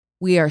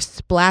We are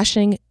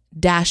splashing,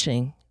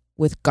 dashing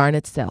with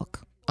Garnet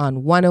Silk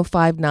on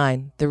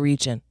 105.9 The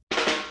Region.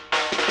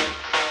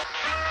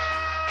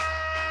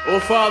 Oh,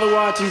 Father, who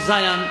art in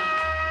Zion,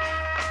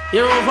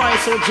 hear our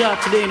voice, O Jah,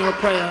 today in our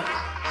prayer,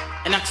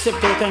 and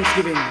accept our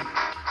thanksgiving.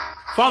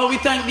 Father, we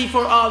thank thee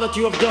for all that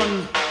you have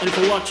done and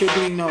for what you're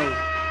doing now.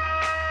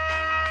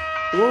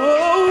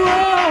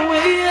 Oh,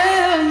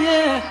 yeah,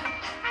 yeah.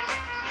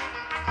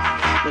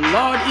 The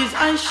Lord is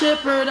my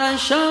shepherd, I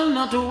shall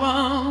not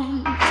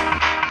want.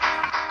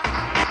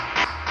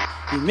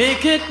 He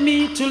maketh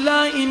me to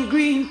lie in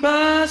green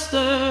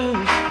pastures.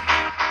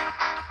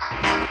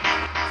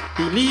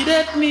 He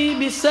leadeth me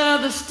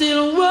beside the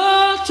still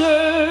waters.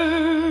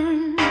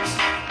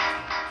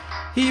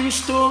 He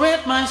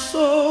restoreth my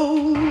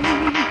soul.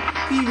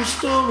 He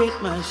restoreth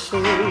my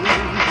soul.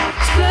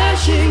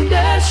 Splashing,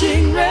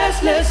 dashing,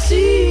 restless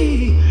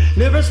sea.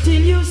 Never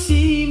still you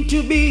seem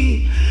to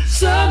be.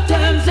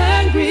 Sometimes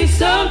angry,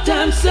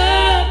 sometimes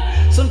sad.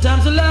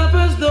 Sometimes you laugh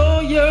as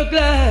though you're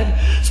glad.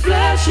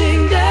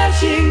 Splashing,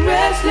 dashing,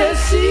 restless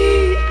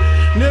sea.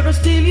 Never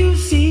still you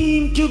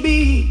seem to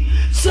be.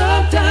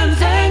 Sometimes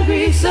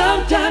angry,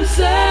 sometimes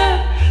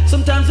sad.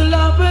 Sometimes you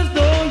laugh as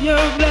though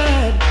you're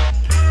glad.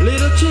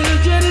 Little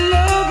children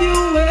love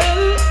you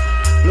well.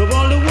 Love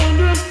all the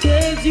wondrous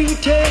tales you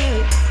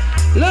tell.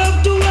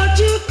 Love to watch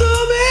you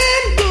come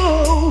and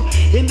go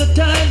in the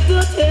tides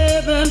that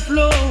heaven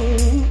flow.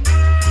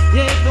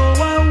 Yet though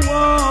I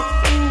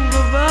walk through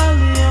the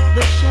valley of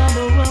the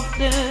shadow of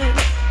death,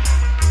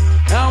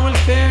 I will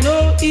fear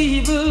no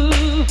evil,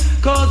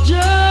 'cause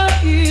Jah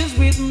is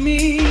with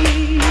me.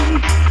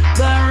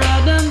 Thy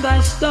rod and thy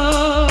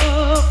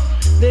staff,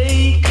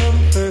 they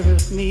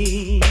comfort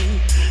me.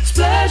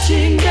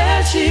 Splashing,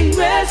 dashing,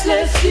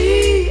 restless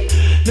sea.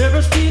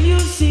 Never still you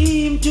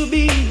seem to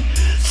be.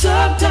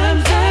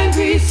 Sometimes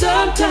angry,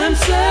 sometimes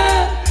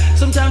sad.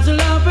 Sometimes you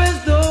laugh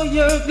as though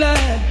you're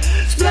glad.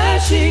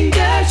 Splashing,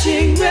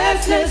 dashing,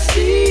 restless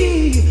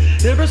sea.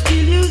 Never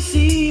still you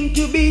seem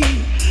to be.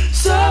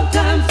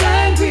 Sometimes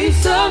angry,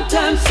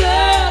 sometimes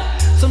sad.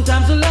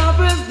 Sometimes you laugh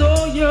as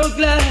though you're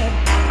glad.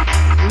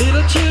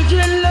 Little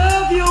children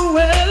love you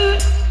well.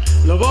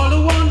 Love all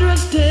the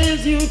wondrous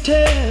tales you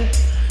tell.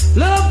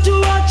 Love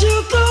to watch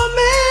you come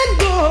and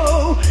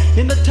go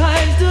in the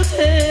tides that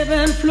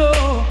heaven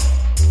flow.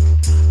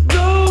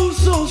 Though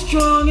so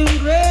strong and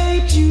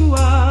great you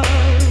are,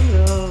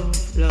 love,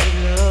 love,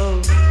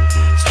 love,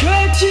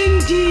 stretching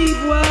deep,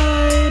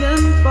 wide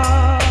and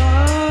far.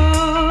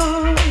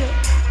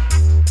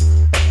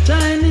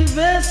 Tiny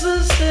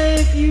vessels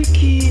safe you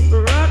keep,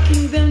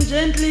 rocking them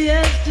gently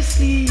as to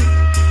sleep.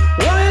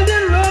 Wild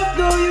and rough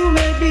though you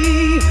may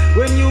be,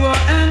 when you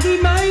are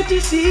angry, mighty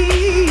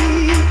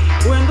sea.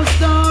 When the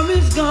storm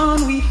is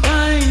gone, we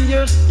find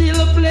you're still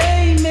a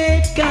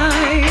playmate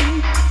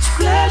kind.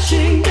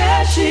 Splashing,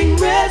 dashing,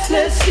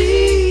 restless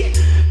sea.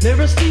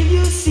 Never still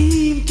you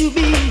seem to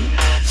be.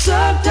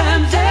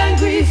 Sometimes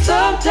angry,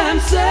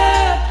 sometimes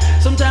sad.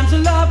 Sometimes you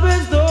laugh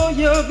as though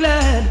you're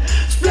glad.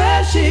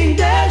 Splashing,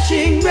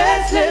 dashing,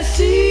 restless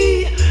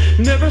sea.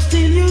 Never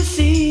still you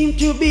seem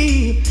to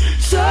be.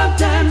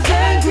 Sometimes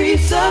angry,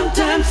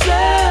 sometimes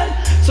sad.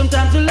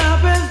 Sometimes you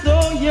laugh as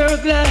though you're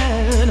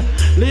glad.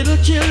 Little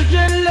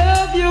children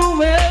love you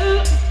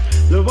well.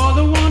 Love all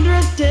the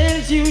wondrous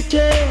tales you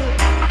tell.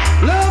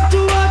 Love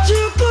to watch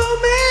you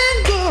come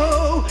and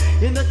go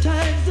in the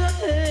tides of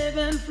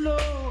heaven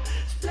flow.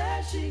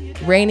 Splashing.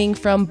 Reigning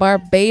from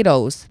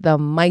Barbados, the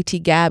mighty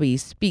Gabby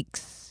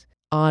speaks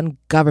on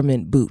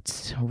government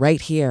boots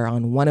right here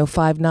on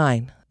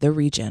 105.9 The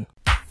Region.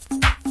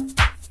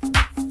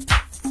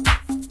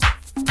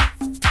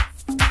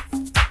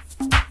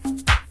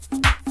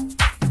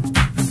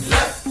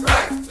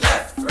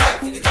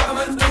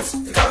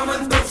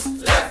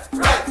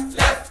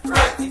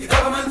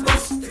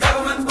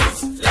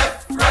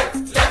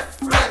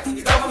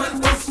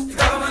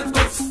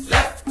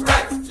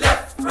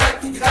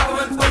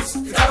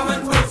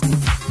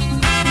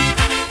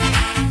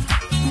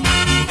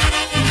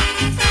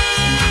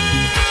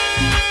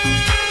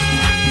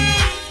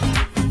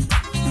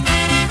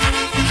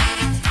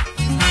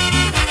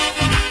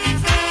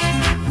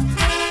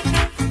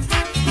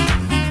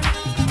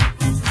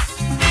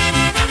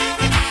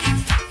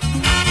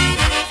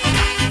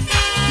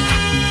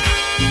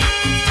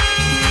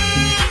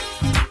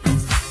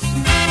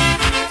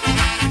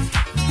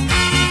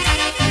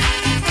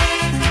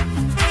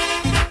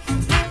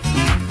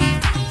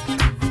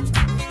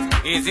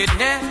 Is it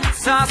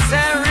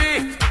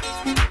necessary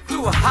to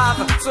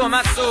have so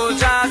much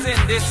soldiers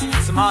in this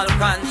small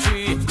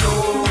country?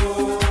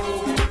 No,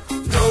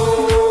 no,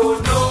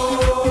 no,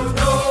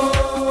 no.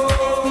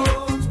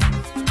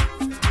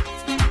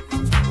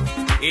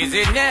 Is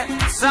it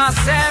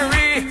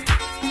necessary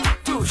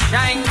to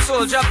shine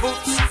soldier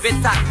boots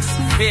with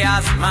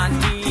taxpayers'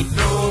 money?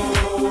 No,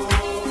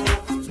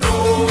 no,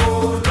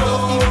 no,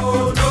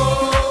 no.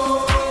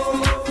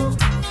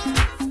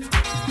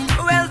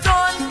 Well,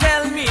 don't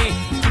tell me,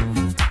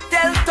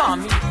 tell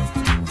Tommy,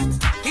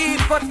 he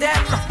put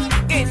them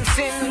in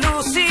St.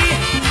 Lucie.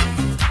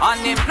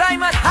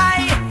 Unemployment high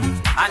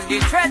the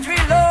treasury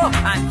low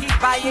and keep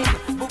buying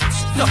boots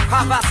to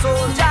cover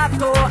soldier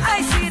toe.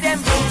 I see them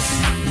boots,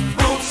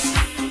 boots,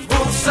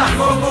 boots and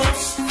more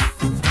boots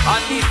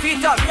on the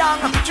feet of young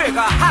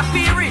trigger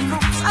happy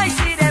recruits. I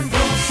see them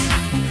boots,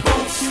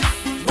 boots,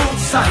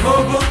 boots and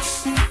more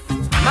boots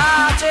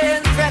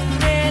marching,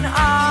 threatening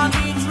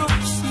army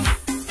troops.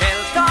 Tell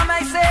Tom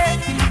I say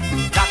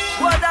that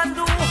wouldn't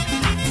do.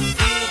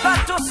 We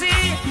got to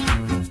see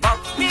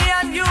but me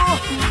and you,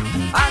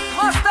 and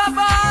most of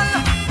all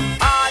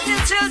the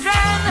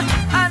children,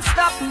 and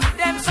stop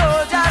them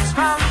soldiers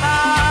from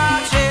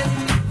marching.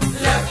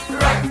 Left,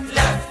 right,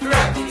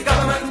 the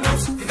government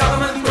moves, the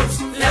government moves.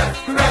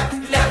 Left, right,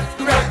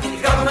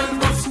 the government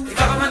moves, the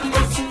government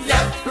moves.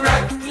 Left,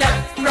 right,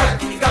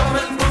 the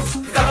government moves,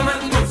 the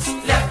government moves.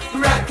 Left,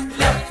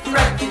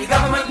 right, the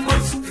government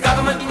moves, the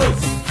government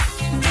moves.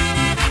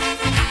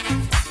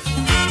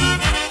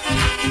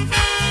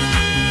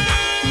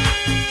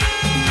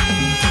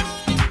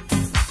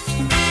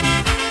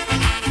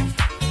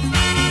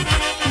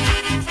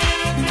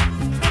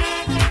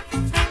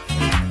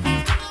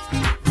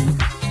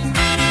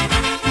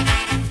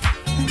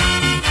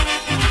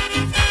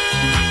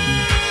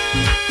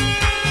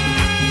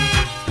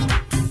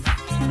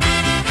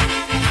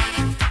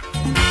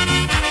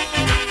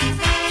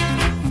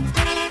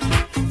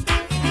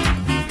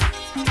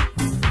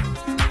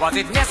 Was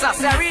it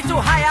necessary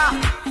to hire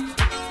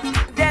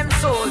them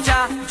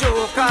soldier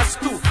jokers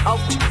to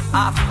out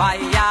a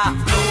fire?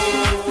 No,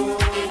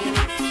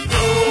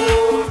 no,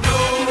 no,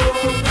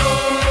 no.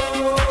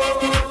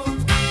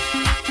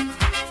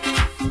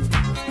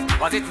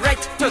 Was it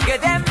right to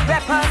give them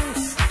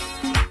weapons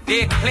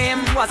they claim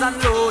was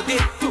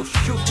unloaded to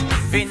shoot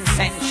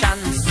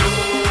Vincentians? No.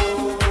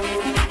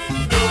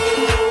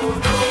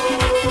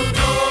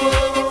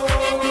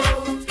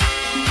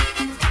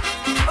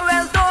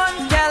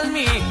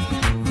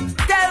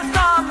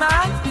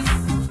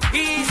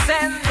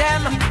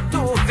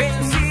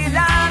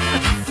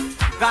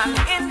 Gun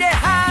in the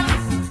hand,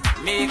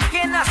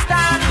 making a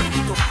stand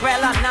to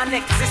quell a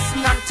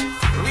non-existent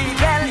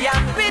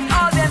rebellion with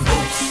all them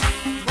boots,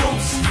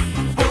 boots,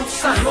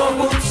 boots and more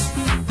boots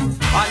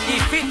on the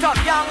feet of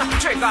young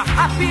trigger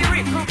happy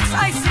recruits.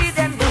 I see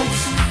them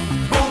boots,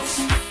 boots,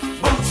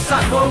 boots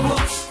and more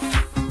boots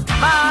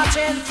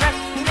marching,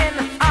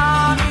 threatening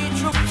army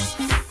troops.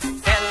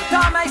 Tell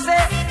them I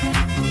say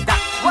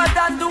that what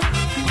I do,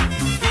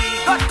 we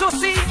got to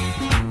see,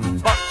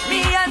 but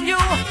me and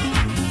you.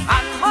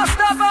 And most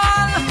of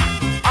all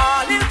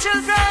little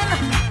children,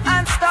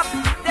 and stop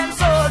them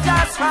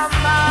soldiers from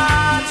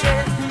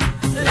marching.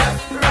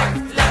 Left, right,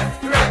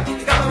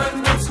 the government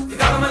moves, the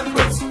government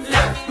moves.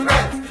 Left,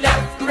 right,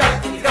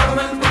 the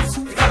government moves,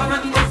 the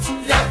government moves.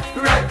 Left,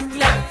 right,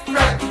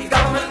 the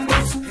government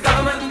moves, the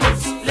government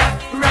moves.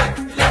 Left, right,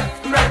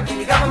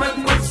 the government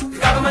moves, the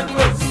government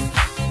moves.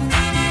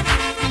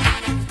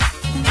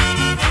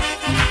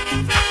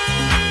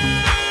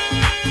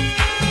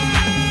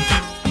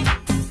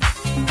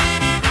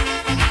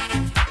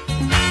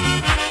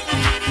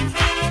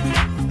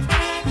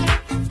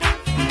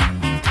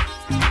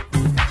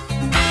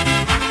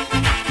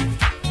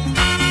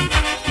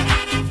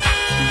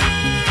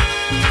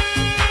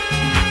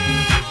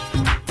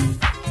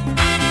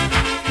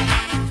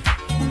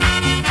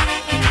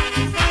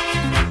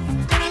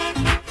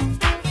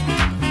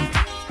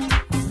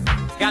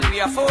 Can we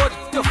afford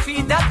to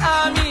feed that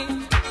army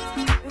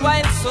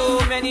while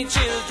so many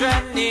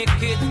children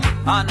naked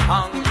and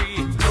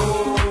hungry? No,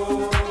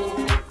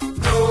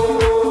 no,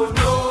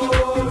 no,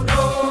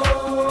 no.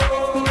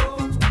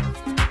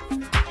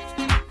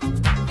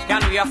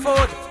 Can we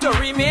afford to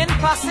remain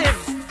passive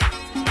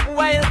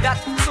while that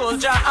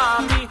soldier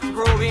army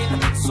growing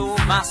so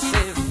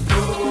massive? No.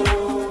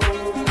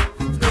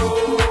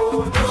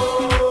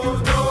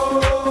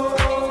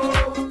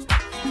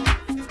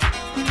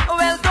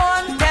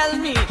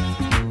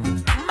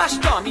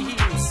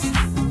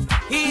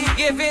 He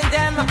giving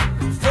them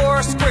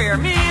 4 square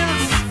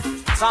meals.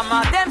 Some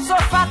of them so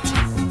fat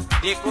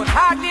they could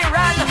hardly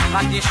run,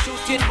 but they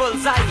shooting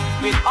bullseye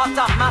with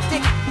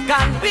automatic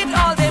gun with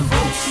all them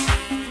boots,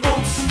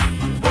 boots,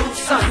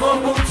 boots and more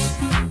boots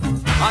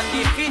on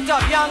the feet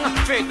of young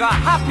trigger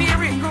happy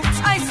recruits.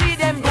 I see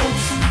them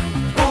boots,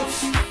 boots,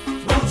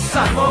 boots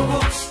and more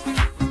boots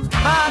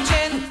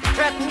marching,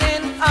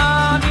 threatening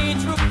army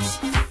troops.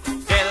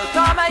 Tell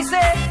Tom I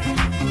say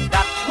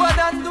that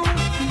wouldn't do.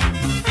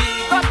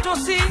 Got to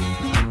see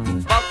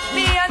but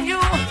me and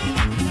you,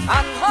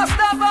 and most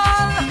of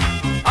all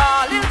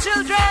little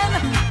children,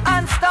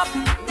 and stop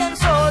them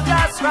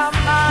soldiers from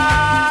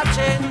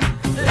marching.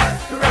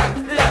 Left,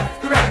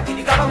 right,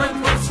 the government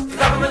moves, the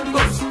government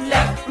moves.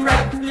 Left,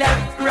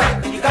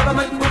 right, the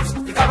government moves,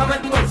 the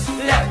government moves.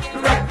 Left,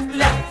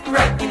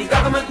 right, the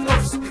government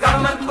moves, the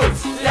government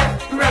moves.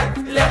 Left,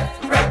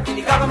 right,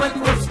 the government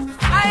moves.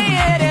 I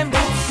hear them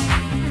boots,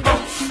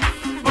 boots,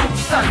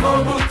 boots and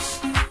more boots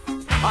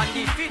on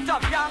the feet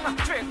of young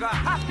trigger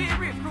happy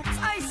recruits.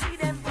 I see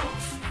them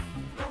boots,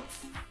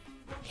 boots.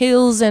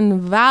 Hills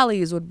and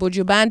Valleys with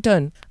Buju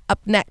Banton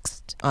up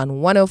next on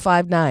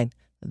 105.9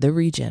 The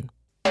Region.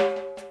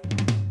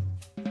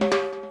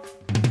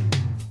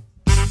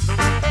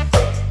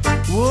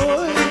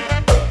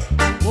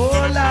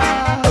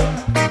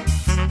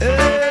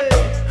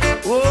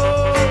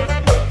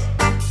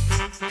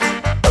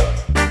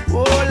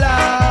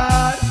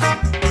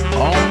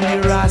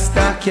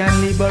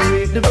 can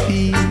liberate the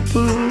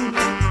people.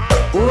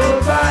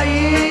 Over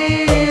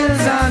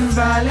hills and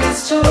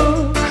valleys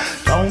too.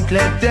 Don't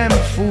let them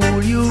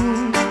fool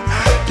you.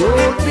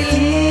 Don't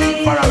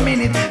believe for a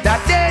minute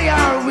that they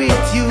are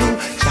with you.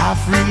 Jah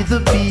free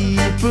the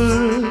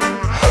people.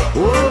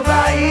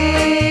 Over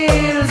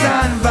hills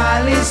and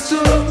valleys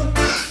too.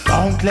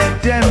 Don't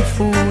let them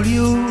fool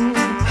you.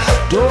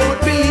 Don't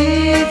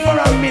believe for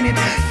a minute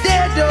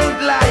they don't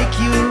like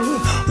you.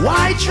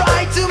 Why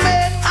try to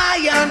make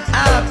I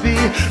unhappy?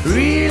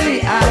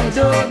 Really, I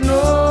don't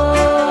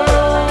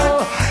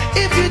know.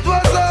 If it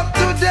was up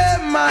to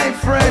them, my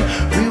friend,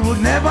 we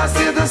would never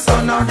see the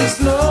sun or the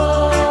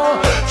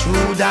snow.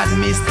 Through that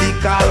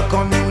mystical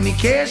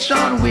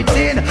communication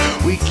within,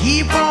 we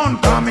keep on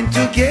coming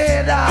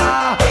together.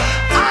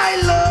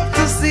 I love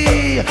to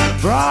see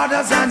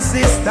brothers and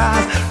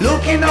sisters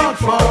looking out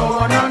for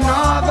one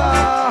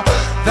another.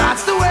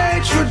 That's the way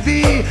it should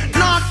be,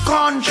 not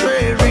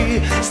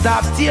contrary.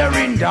 Stop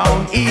tearing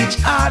down each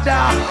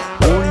other.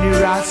 Only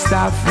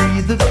Rasta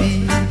free the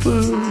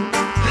people.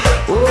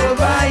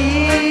 Over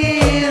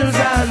hills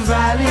and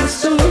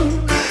valleys too.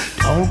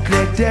 Don't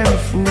let them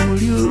fool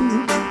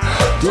you.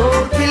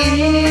 Don't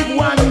believe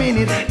 1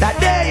 minute that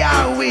they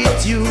are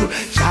with you.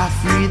 Jah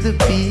free the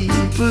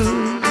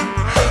people.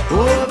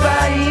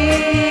 Over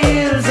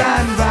hills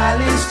and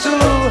valleys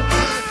too.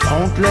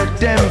 Don't let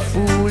them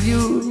fool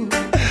you.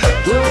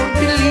 Don't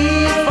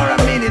believe for a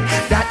minute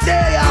that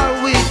they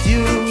are with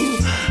you.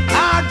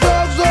 Our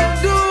dogs don't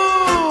do.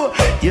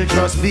 You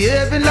just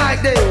behaving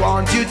like they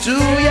want you to,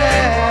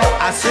 yeah.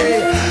 I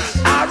say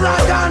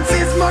arrogance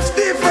is much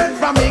different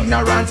from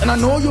ignorance, and I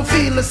know you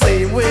feel the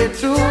same way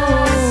too.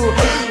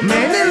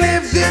 Many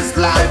live this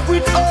life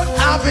without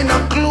having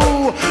a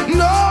clue.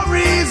 No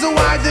reason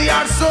why they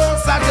are so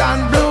sad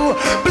and blue.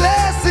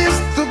 Blessings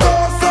to go,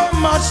 so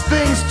much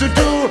things to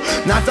do.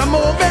 Not a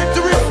moment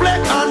to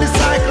reflect on the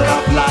cycle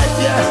of life,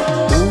 yeah.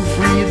 To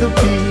free the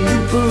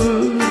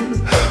people.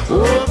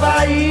 Over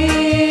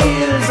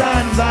hills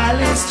and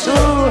valleys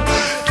too.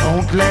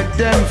 Don't let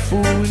them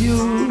fool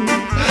you.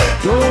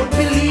 Don't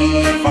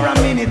believe for a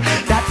minute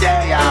that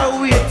they are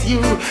with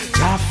you.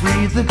 Jah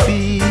free the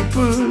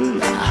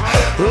people.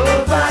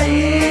 Over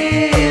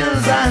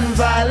hills and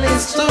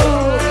valleys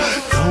too.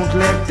 Don't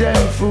let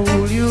them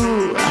fool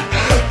you.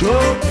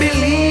 Don't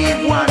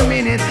believe 1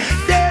 minute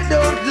they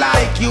don't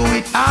like you.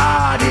 It's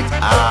hard, it's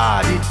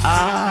hard, it's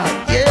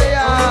hard,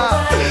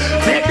 yeah.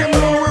 Make them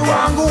know we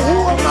want go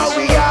home and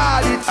we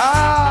hard, it's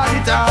hard,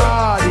 it's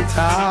hard, it's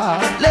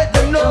hard. Let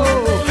them know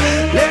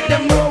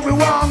we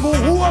want go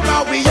home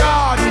and we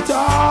hard, it's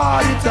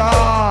hard, it's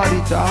hard,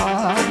 it's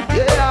hard,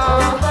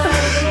 yeah.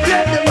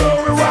 Let them know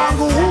we want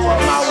go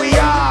home and we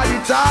hard,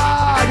 it's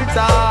hard, it's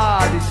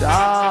hard, it's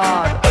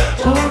hard.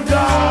 Oh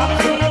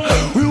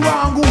God, we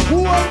want go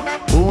home.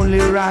 Only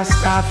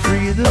Rasta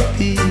free the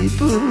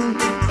people.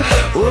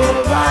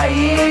 Over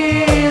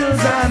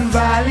hills and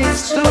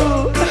valleys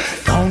too.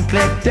 Don't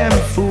let them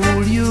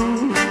fool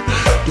you.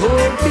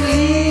 Don't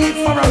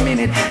believe for a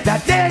minute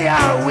that they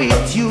are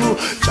with you.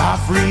 Jah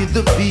free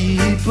the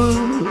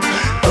people.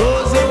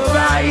 Those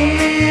over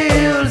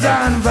hills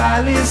and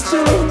valleys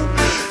too.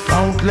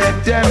 Don't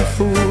let them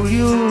fool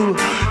you.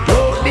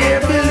 Don't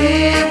dare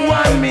believe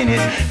 1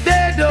 minute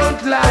they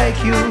don't like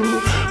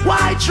you.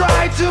 Why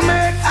try to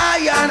make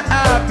I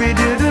unhappy?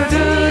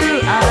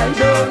 I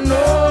don't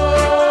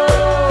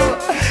know.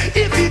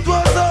 If it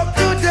was up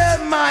to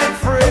them, my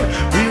friend,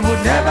 we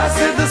would never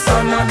see the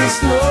sun or the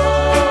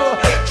snow.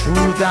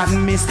 Through that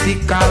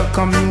mystical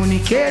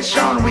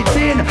communication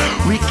within,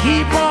 we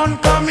keep on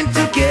coming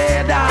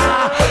together.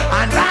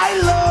 And I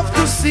love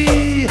to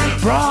see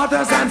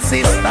brothers and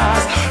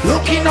sisters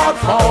looking out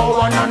for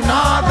one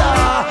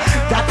another.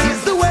 That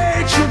is the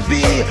way it should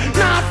be,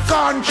 not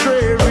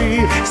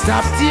contrary.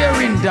 Stop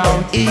tearing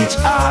down each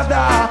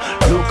other.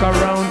 Look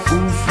around, who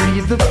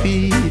free the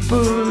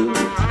people.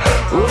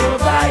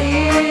 Over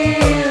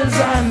hills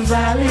and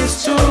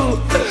valleys too.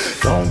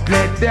 Don't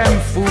let them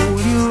fool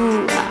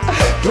you.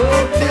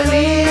 Don't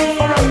believe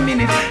for a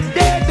minute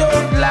they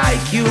don't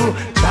like you.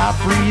 Jah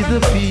free the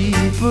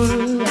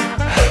people.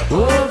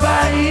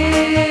 Over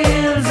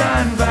hills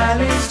and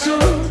valleys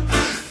too.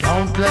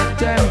 Don't let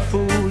them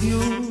fool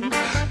you.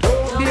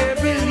 Don't dare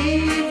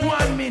believe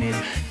 1 minute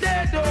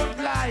they don't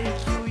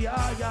like you,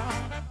 yeah, yeah.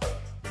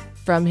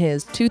 From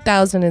his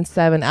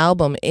 2007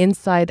 album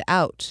Inside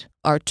Out,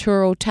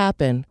 Arturo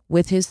Tappan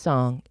with his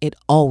song It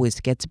Always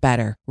Gets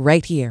Better,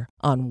 right here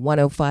on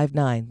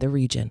 105.9 The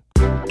Region.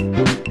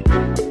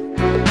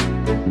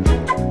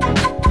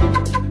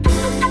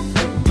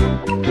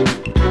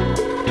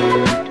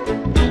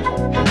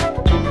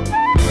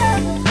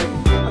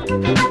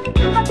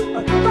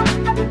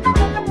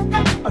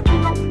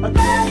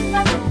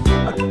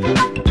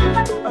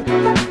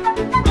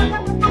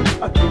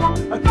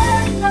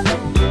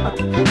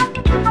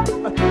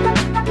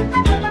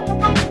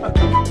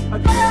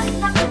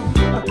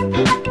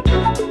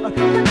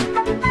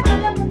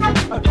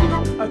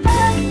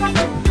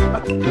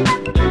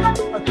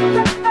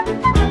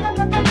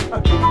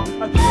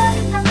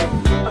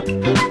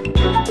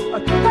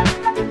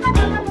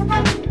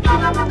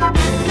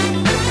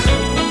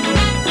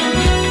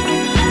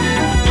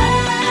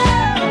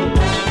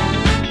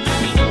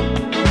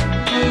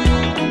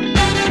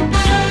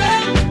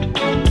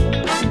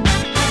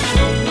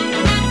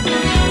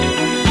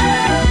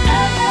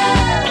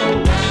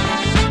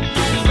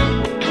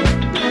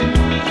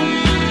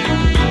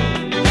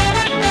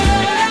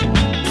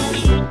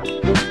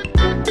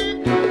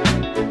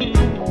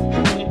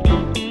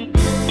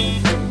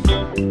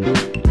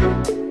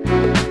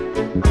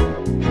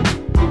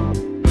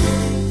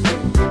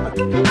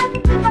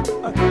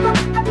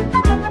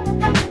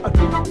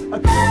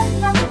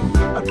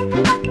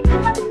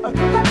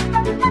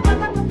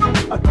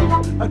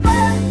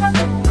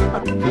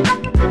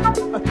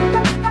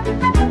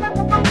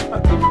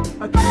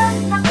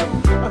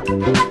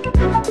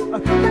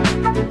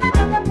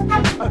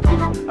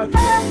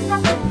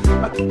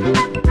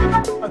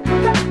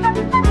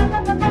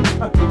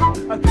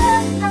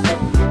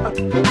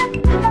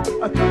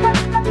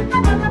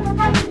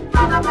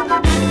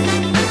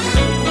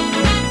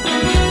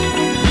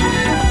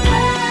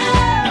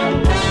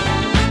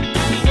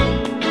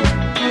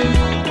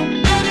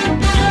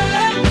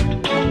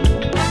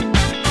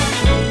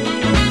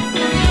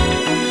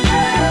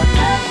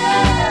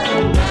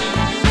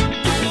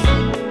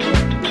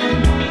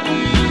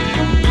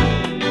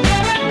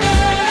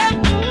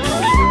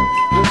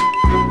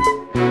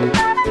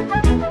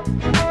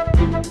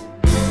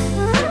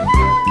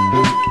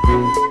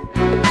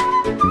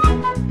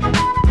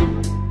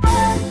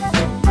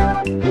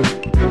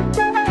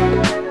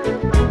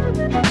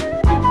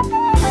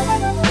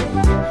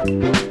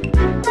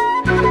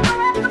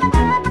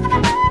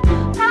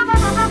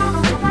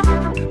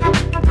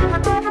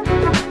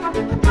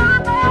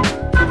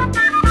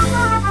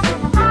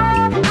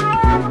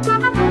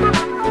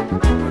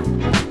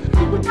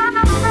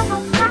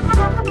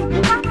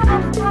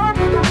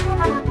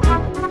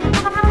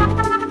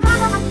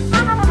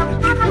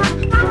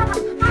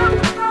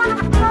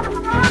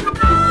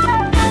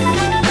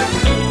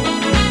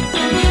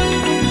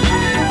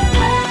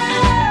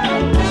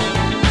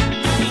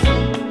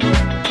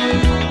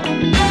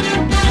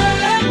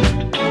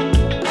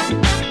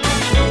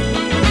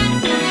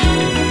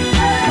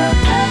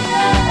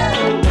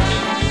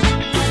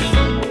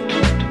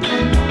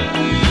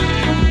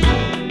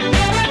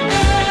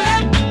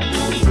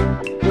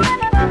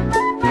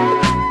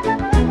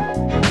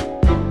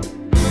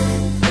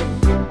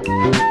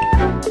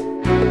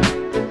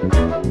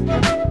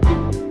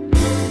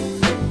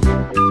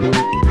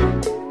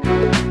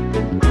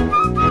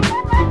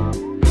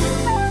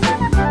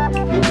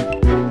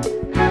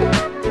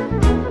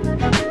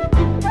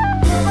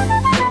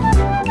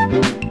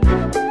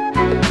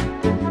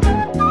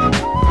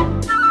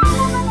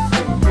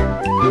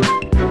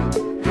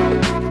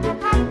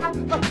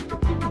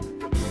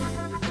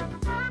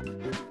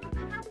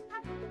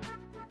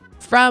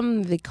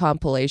 From the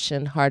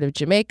compilation Heart of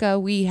Jamaica,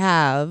 we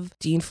have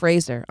Dean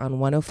Fraser on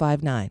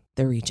 105.9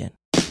 The Region.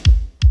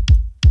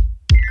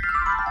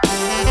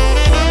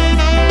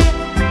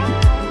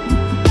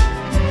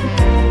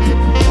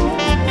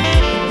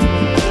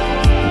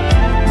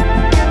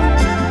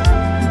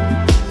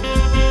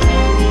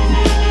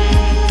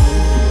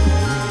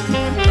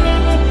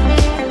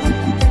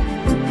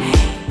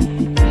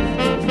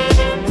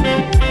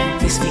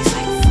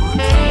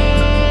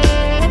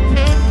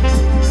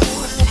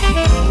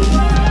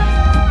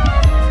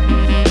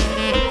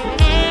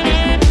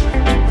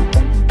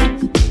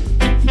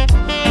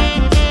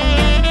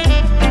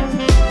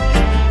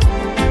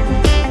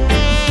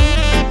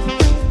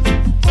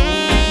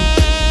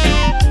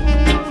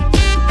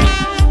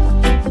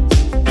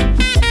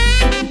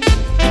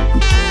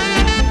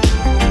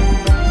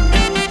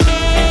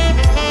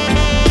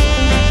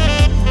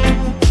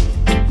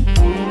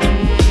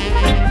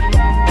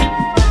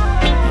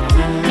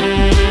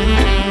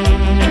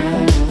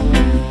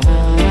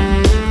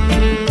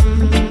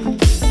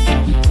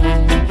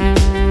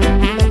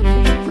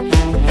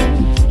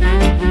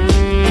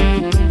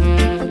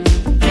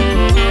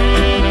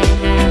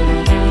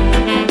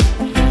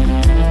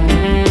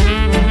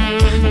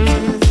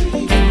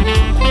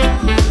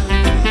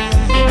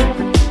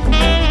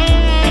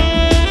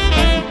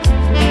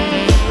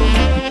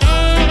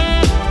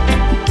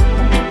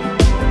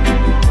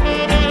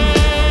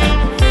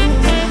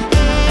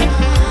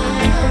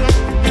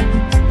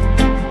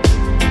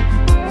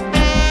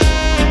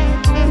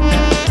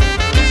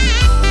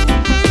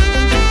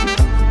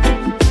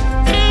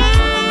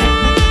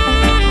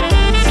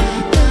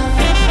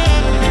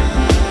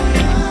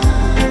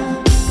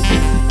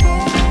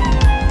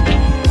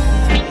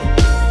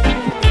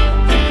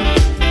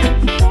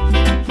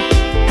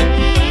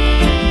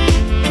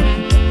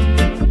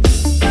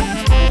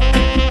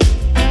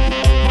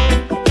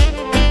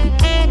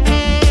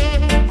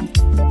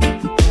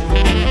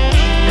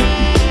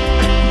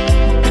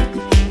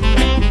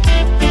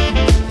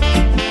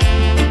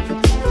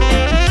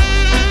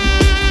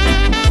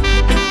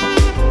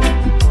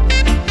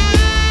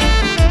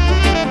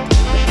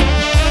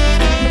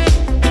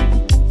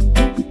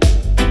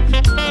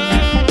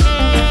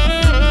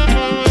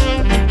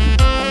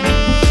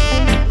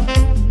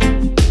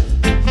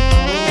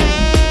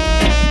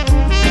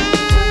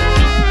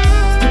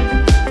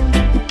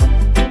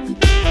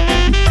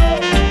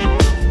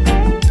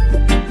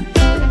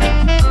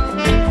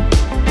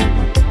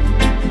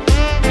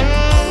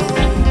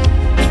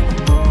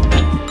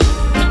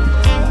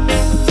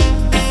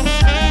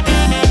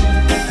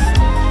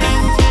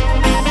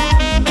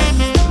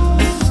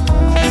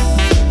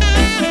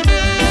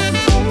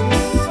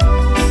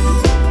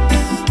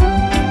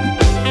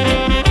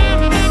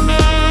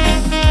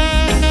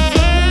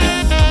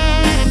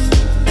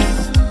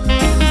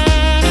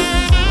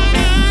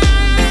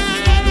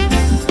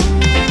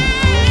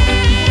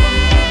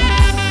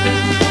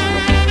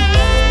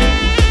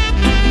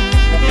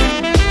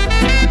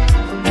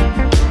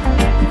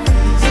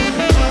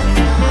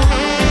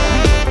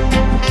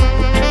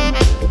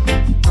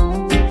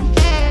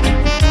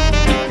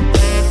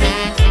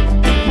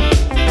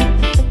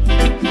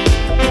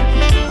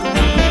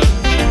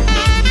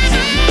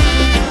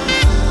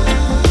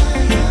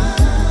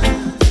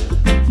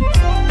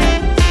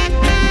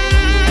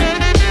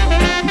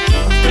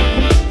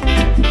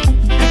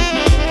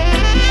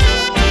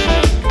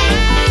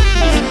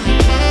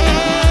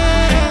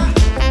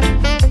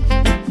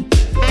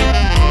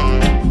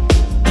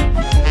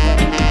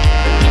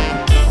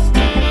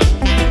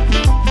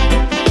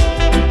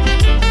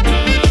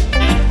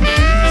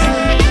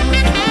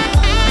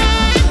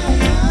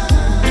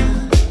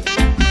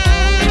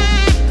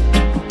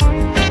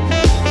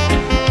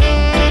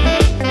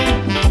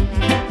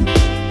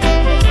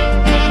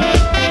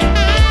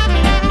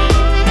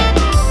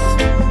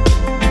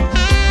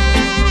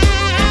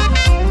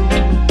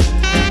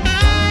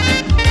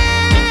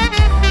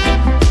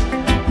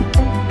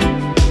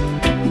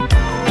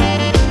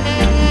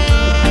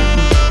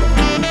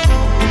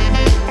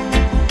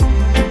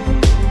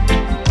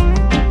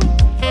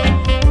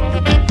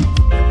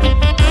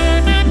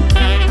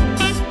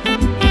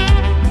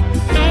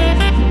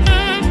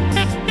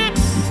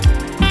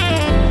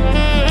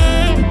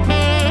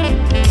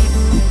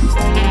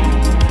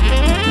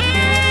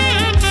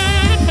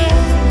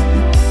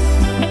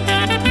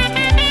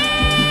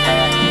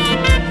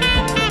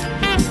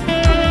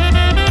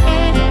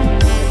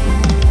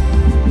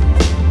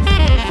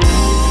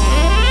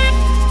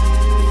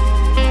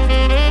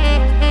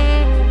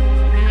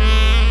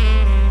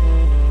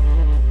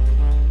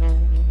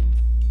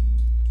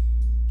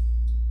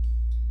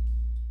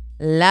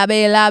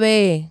 Labby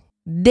Labby,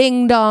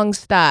 Ding Dong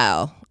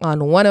Style on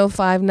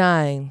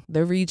 105.9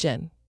 The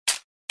Region.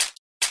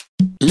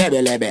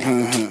 Lebe lebe,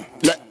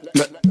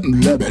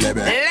 lebe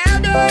lebe.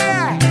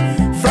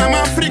 From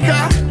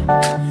Africa,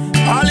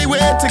 all the way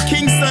to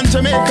Kingston,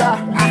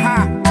 Jamaica.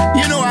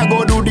 You know I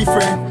go do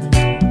different.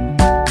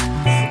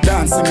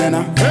 Dancing man,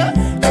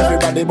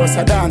 everybody bust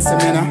a dancing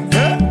man.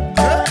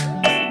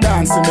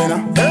 Dancing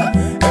man,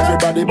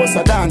 everybody bust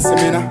a dancing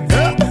man.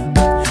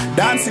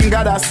 Dancing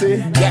God I say,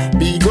 yeah.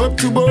 Big up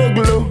to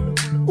Boglo.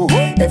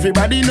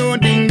 Everybody know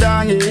ding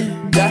dong,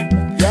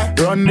 yeah.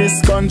 Run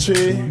this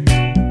country.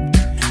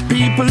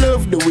 People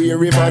love the way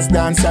rivers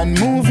dance and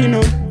move, you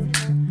know.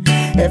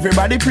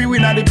 Everybody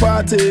pre-win at the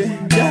party,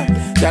 yeah.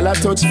 Y'all a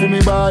touch for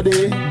me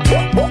body.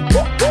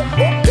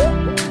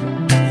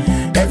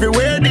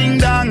 Everywhere ding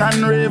dong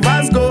and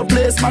rivers go,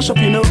 play smash up,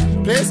 you know.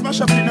 Play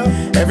smash up, you know.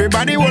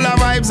 Everybody will have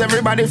vibes,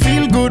 everybody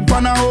feel good,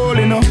 pan a hole,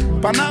 you know.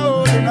 Pan a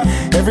hole, you know.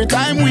 Every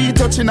time we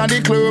touching at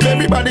the club,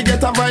 everybody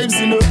get a vibes,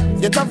 you know.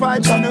 Get a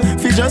vibes, you know.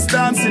 Fi just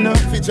dance, you know.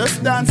 Fi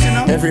just dance, you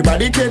know.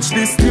 Everybody catch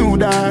this new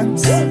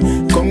dance.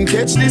 Come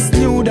catch this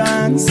new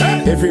dance.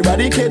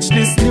 Everybody catch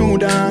this new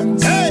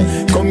dance.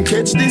 Come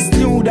catch this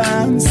new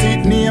dance.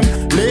 It name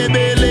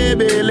Lebe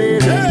Lebe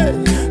Lebe.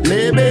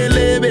 Lebe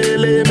Lebe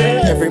Lebe.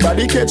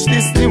 Everybody catch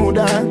this new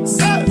dance.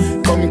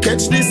 Come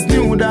catch this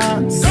new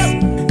dance.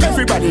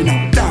 Everybody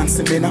now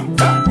dancing me now.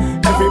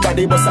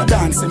 Everybody bust a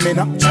dancing me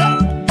now.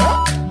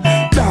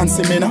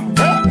 Dancing me now.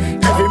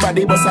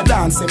 Everybody bust a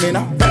dancing me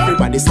now.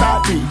 Everybody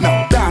start beat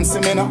now.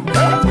 Dancing me now.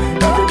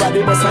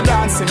 Everybody bust a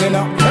dancing me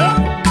now.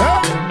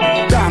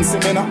 Dancing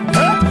me now.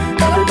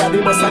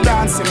 Everybody bust a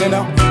dancing me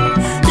now.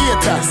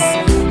 Haters,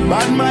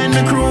 bad mind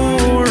the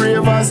crew,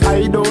 ravers.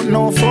 I don't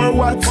know for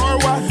what,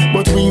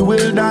 but we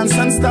will dance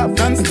and stop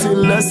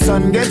until the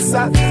sun gets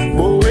hot.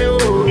 Oh,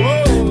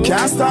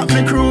 can't stop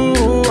me crew.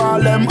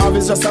 All them have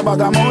is just a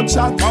bag of mouth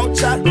chat.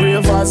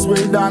 Ravers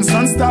will dance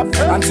and stop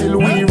until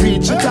we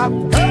reach the top.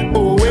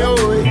 Oh,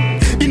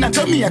 in a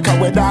Jamaica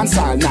we dance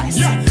all nice.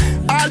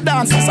 All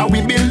dancers are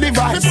we build the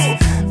vibes.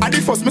 At the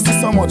first me see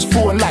so much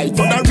phone light.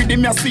 But the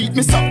rhythm me sweet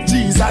me suck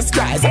Jesus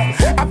Christ.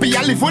 Happy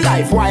I live for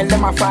life while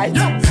them a fight.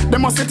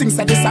 Them must say things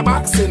that this a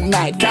boxing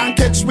night. Can't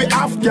catch we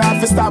off guard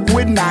fi stop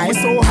with night. We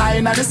so high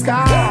in the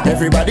sky.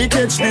 Everybody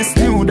catch this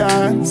new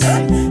dance.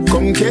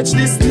 Come catch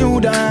this new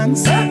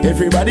dance.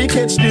 Everybody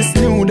catch this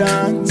new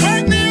dance.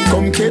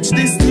 Come catch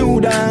this new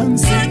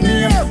dance.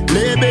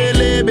 Lebe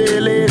lebe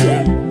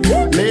lebe.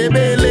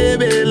 Lebe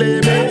lebe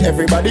lebe.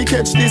 Everybody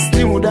catch this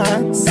new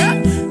dance.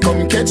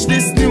 Come catch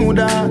this new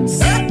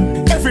dance.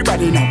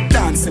 Everybody now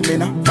dancing me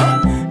now.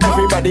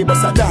 Everybody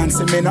bust a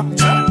dancing me now.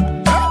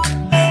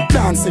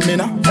 Dancing me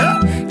now.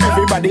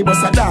 Everybody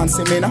bust a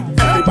dancing me now.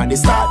 Everybody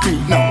start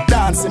beat now.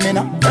 Dancing me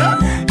now.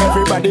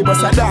 Everybody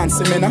bust a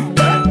dancing me now.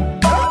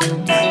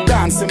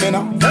 Dancing me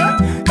now.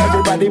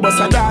 Everybody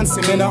bust a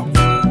dancing me now.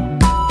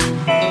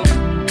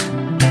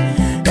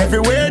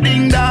 Everywhere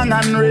ding dong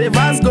and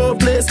ravers go,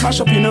 play smash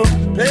up, you know.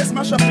 Play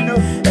smash up, you know.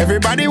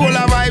 Everybody will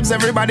have vibes,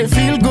 everybody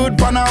feel good,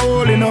 pan a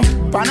hole, you know.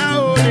 Pan a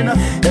hole, you know.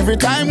 Every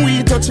time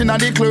we touching at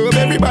the club,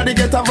 everybody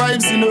get a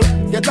vibes, you know.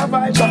 Get a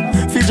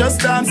vibe, fi just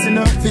dance, you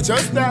know. Fi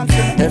just dance,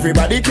 you know.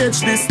 Everybody catch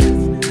this.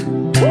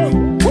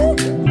 Woo, woo.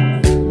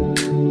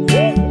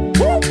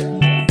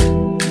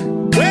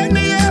 When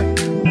they up,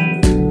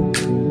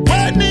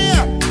 when they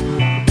up.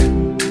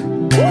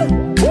 Woo,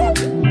 woo.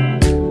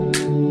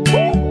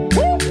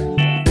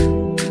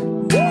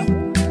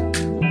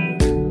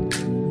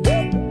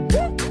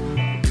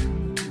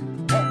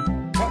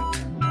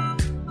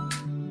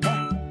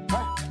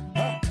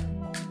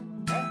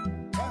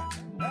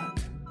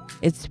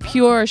 It's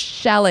Pure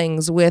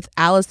Shellings with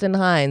Allison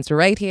Hines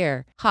right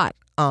here, hot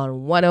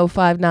on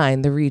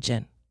 105.9 The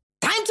Region.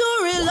 Time to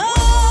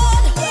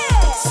reload.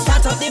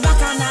 Start up the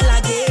bacchanal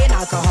again.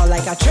 Alcohol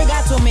like a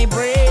trigger to me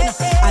brain,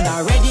 and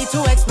I'm ready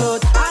to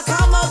explode. I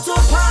come out to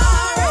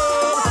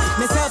party,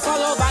 myself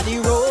all over the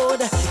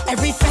road.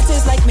 Every fete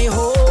is like me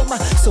home,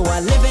 so I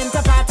live in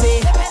to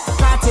party,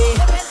 party,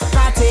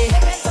 party.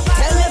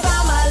 Tell me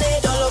family,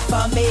 don't look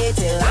for me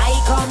till I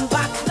come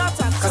back.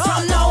 Cause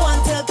from now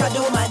until I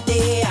do my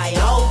day, I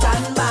out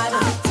and bad.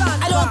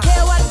 I don't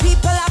care what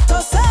people have to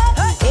say.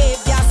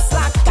 If you're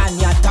slack and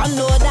you don't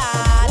know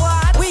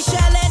that, we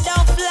shall end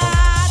down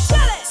flat.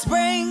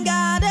 Spring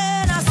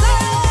Garden, I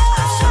say.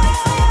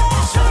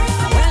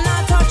 When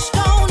I touch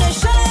down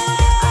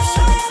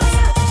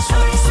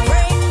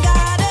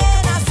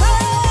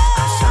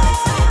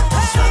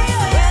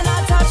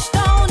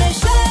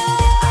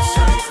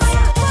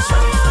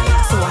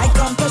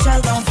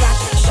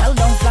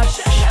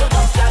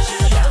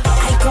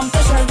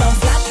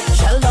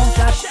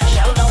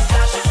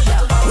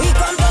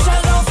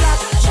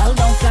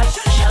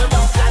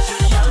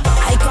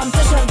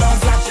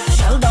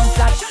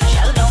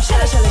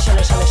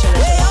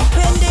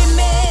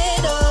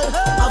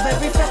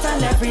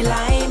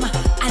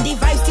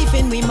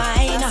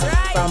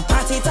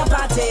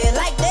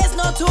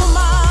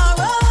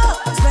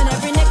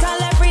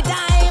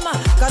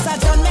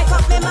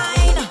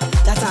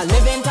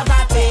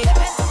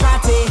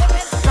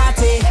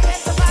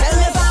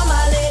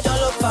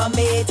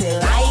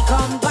I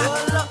come